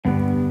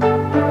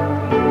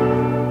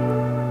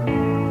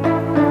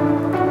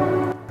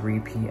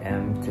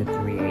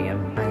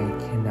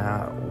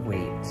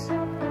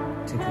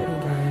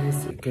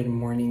Good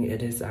morning.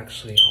 It is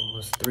actually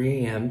almost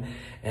 3 a.m.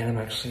 and I'm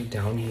actually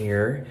down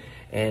here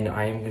and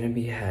I am going to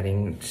be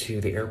heading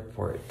to the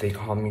airport. They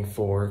called me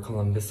for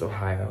Columbus,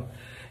 Ohio.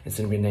 It's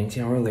going to be a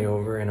 19-hour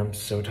layover and I'm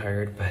so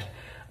tired, but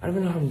I don't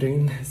even know how I'm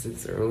doing this.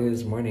 It's early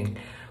this morning,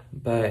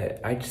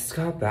 but I just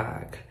got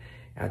back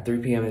at 3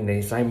 p.m. and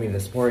they signed me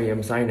this 4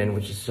 a.m. sign-in,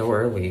 which is so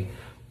early,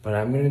 but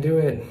I'm going to do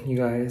it, you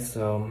guys.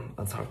 So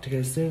I'll talk to you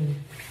guys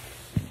soon.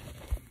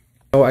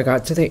 So I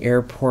got to the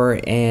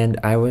airport and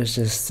I was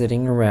just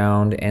sitting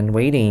around and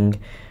waiting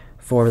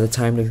for the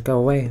time to go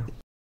away.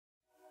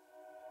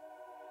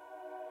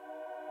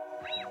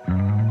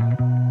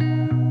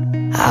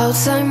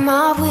 Outside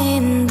my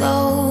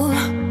window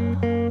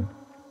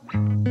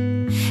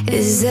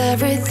is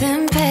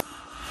everything.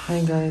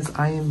 Hi guys,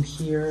 I am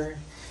here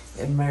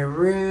in my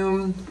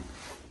room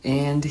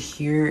and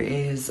here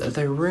is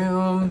the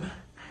room,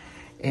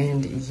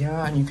 and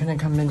yeah, and you kind of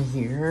come in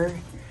here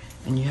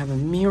and you have a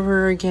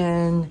mirror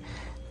again,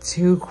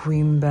 2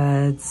 queen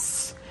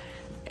beds,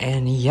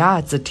 and yeah,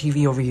 it's a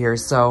TV over here.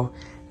 So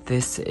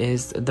this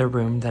is the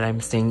room that I'm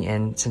staying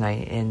in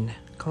tonight in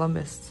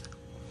Columbus.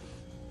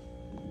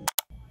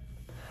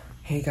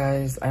 Hey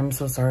guys, I'm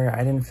so sorry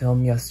I didn't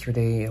film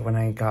yesterday when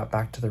I got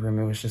back to the room.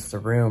 It was just a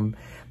room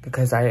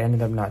because I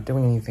ended up not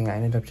doing anything. I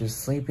ended up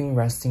just sleeping,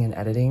 resting, and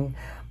editing.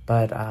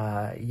 But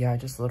yeah,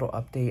 just a little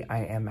update. I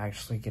am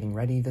actually getting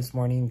ready this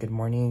morning. Good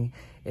morning.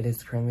 It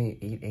is currently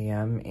 8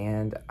 a.m.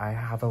 and I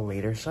have a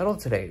later shuttle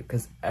today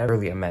because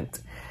early I meant.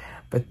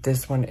 But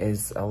this one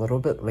is a little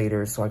bit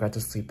later, so I got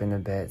to sleep in a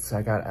bit. So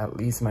I got at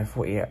least my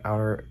full 8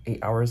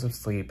 hours of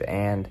sleep,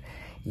 and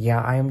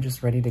yeah, I am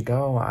just ready to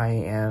go. I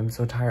am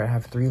so tired. I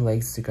have 3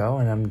 legs to go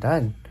and I'm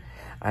done.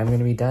 I'm going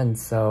to be done.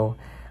 So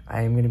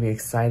I'm going to be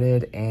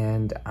excited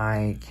and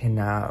I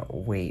cannot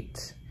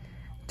wait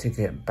to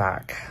get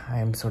back. I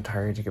am so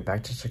tired to get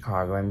back to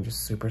Chicago. I'm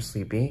just super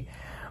sleepy.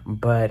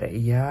 But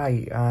yeah,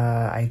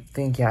 I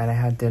think, yeah, and I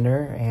had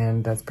dinner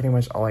and that's pretty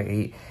much all I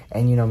ate.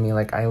 And you know me,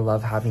 like I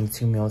love having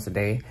 2 meals a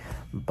day,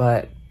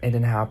 but it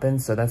didn't happen,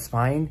 so that's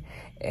fine.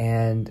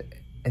 And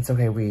it's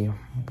okay, we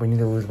need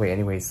to lose weight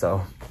anyway,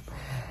 so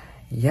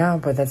yeah,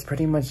 but that's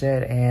pretty much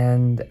it,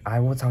 and I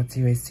will talk to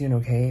you guys soon,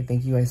 okay?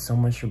 Thank you guys so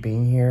much for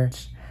being here.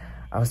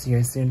 I will see you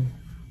guys soon.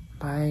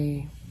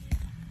 Bye.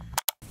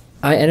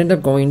 I ended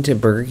up going to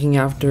Burger King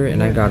after,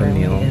 and I got a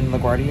meal in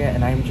LaGuardia,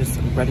 and I'm just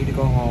ready to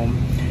go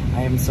home.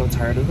 I am so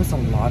tired. It was a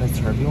lot of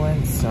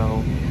turbulence,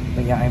 so,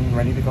 but yeah, I'm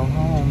ready to go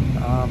home,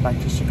 back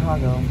to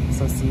Chicago.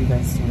 So see you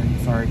guys soon.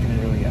 Sorry I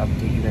couldn't really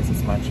update you guys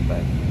as much,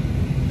 but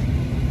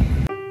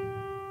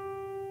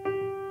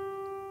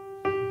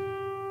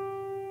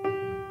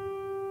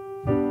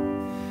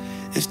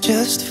if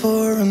just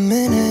for a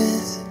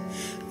minute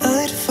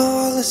I'd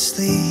fall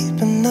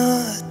asleep and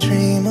not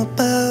dream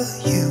about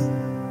you.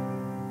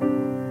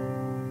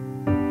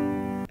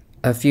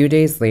 A few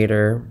days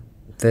later,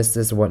 this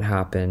is what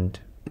happened.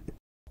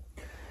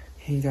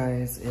 Hey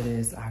guys, it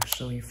is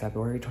actually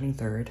February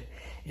 23rd.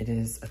 It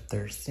is a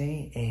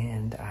Thursday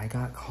and I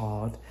got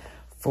called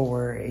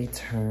for a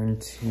turn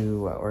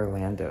to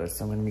Orlando.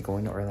 So I'm going to be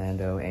going to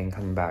Orlando and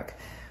coming back,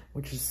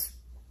 which is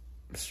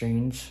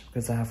strange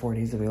because I have 4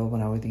 days available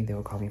and I would think they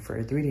would call me for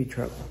a 3-day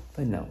trip,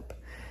 but nope.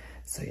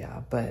 So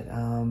yeah, but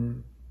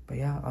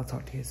yeah, I'll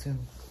talk to you soon.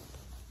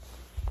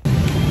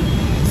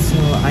 So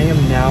I am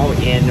now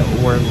in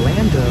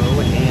Orlando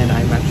and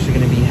I'm actually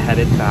going to be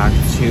headed back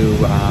to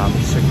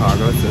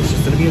Chicago, so it's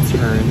just going to be a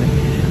turn.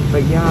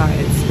 But yeah,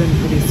 it's been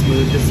pretty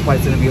smooth. This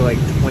flight's going to be like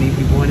 20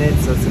 people in it,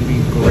 so it's going to be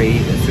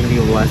great. It's going to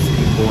be less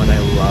people and I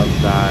love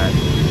that.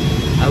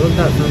 I love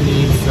that for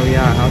me, so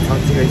yeah, I'll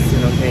talk to you guys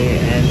soon, okay?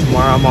 And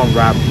tomorrow I'm on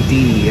Rap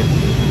D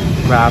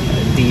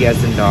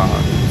as in dog,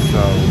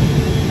 so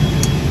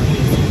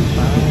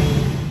bye.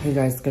 Hey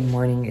guys, good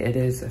morning. It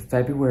is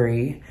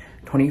February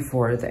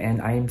 24th and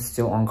I am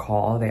still on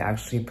call. They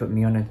actually put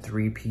me on a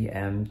 3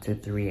 p.m. to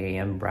 3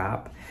 a.m.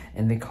 wrap,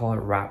 and they call it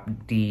Rap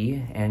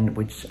D, and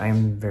which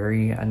I'm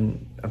very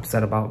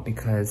upset about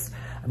because,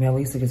 I mean, at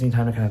least it gives me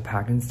time to kind of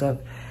pack and stuff.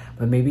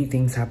 But maybe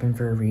things happen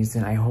for a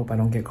reason. I hope I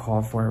don't get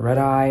called for a red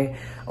eye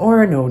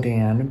or a no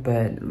Dan,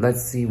 but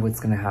let's see what's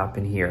gonna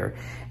happen here.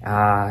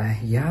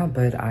 Yeah,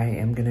 but I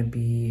am gonna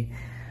be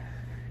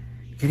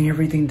getting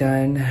everything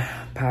done,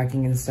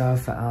 packing and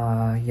stuff.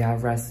 Yeah,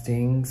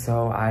 resting.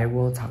 So I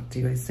will talk to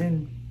you guys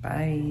soon.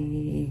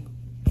 Bye.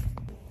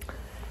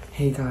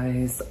 Hey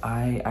guys,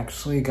 I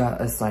actually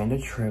got assigned a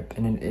trip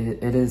and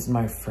it is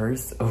my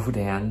first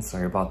ODAN.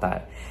 Sorry about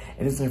that.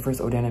 It is my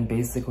first ODAN and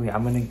basically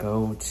I'm gonna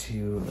go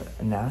to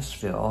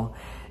Nashville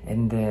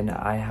and then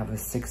I have a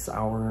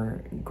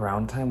 6-hour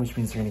ground time, which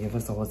means they're gonna give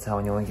us a hotel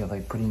and you only get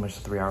like pretty much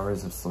 3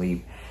 hours of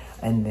sleep.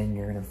 And then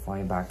you're gonna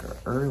fly back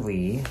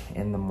early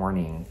in the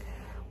morning,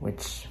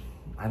 which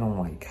I don't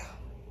like.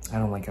 I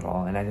don't like at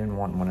all, and I didn't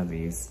want one of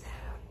these.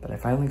 But I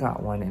finally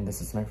got one and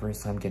this is my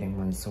first time getting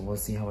one, so we'll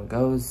see how it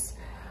goes.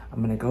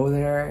 I'm gonna go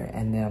there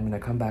and then I'm gonna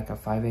come back at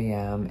 5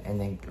 a.m. and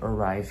then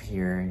arrive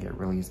here and get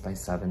released by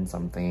 7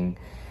 something,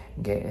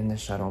 get in the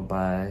shuttle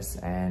bus,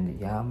 and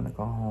yeah, I'm gonna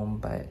go home.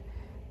 But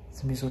It's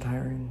gonna be so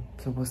tiring.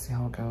 So we'll see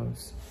how it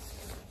goes.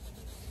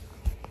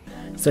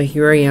 So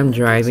here I am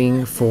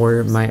driving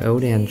for my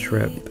Odan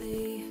trip.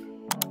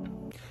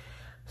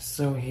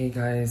 So hey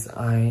guys,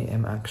 I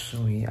am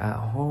actually at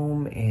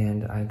home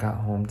and I got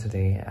home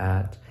today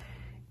at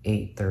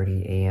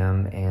 8:30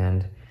 a.m.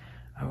 and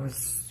I was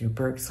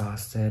super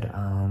exhausted.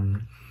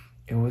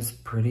 It was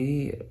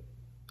pretty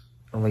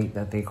late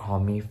that they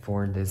called me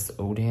for this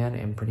Odan,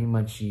 and pretty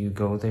much you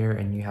go there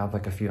and you have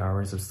like a few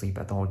hours of sleep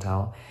at the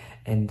hotel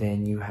and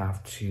then you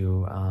have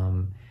to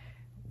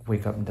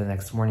wake up the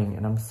next morning.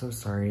 And I'm so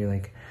sorry,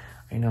 like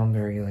I know I'm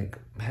very like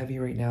heavy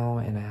right now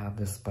and I have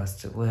this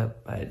busted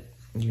lip, but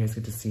you guys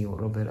get to see a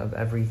little bit of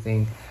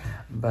everything.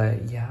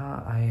 But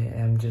yeah, I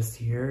am just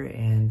here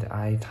and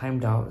I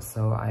timed out,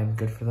 so I'm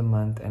good for the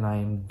month and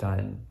I'm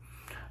done.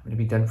 I'm gonna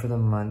be done for the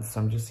month, so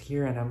I'm just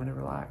here and I'm gonna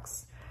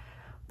relax.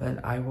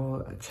 But I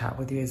will chat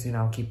with you guys and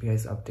I'll keep you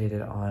guys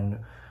updated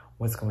on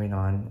what's going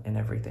on and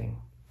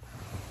everything.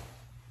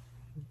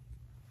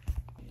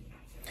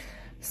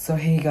 So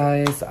hey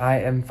guys, I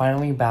am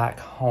finally back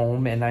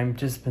home and I've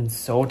just been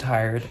so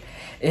tired.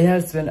 It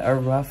has been a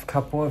rough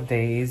couple of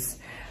days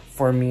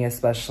for me,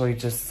 especially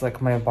just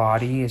like my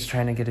body is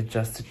trying to get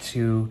adjusted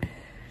to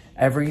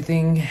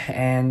everything.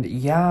 And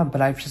yeah,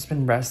 but I've just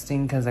been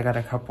resting because I got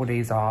a couple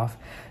days off,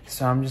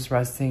 so I'm just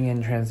resting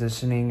and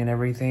transitioning and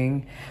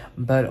everything.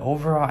 But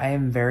overall, I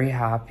am very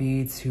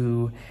happy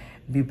to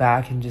be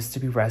back and just to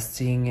be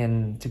resting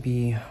and to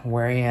be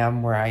where I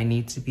am, where I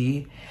need to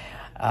be.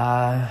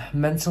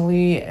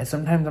 Mentally,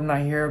 sometimes I'm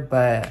not here,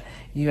 but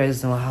you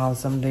guys know how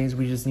some days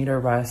we just need a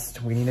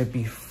rest, we need to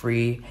be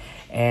free,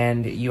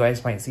 and you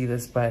guys might see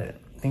this, but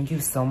thank you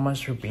so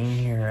much for being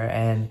here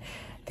and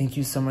thank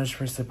you so much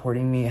for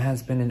supporting me. It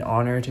has been an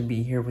honor to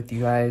be here with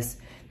you guys,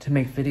 to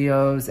make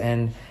videos,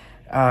 and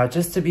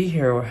just to be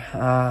here,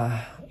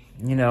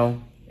 you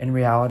know, in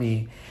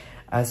reality,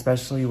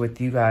 especially with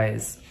you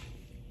guys.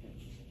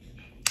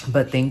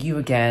 But thank you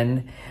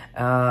again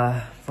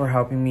for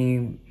helping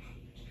me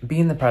be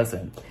in the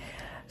present.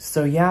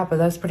 So yeah, but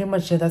that's pretty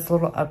much it. That's a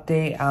little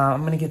update.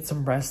 I'm gonna get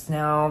some rest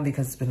now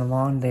because it's been a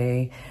long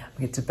day. I'll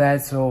get to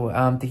bed. So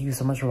thank you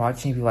so much for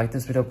watching. If you like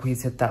this video,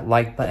 please hit that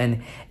like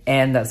button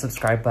and that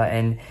subscribe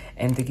button.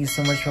 And thank you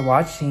so much for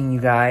watching,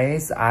 you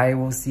guys. I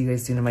will see you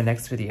guys soon in my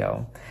next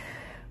video.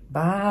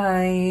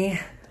 Bye.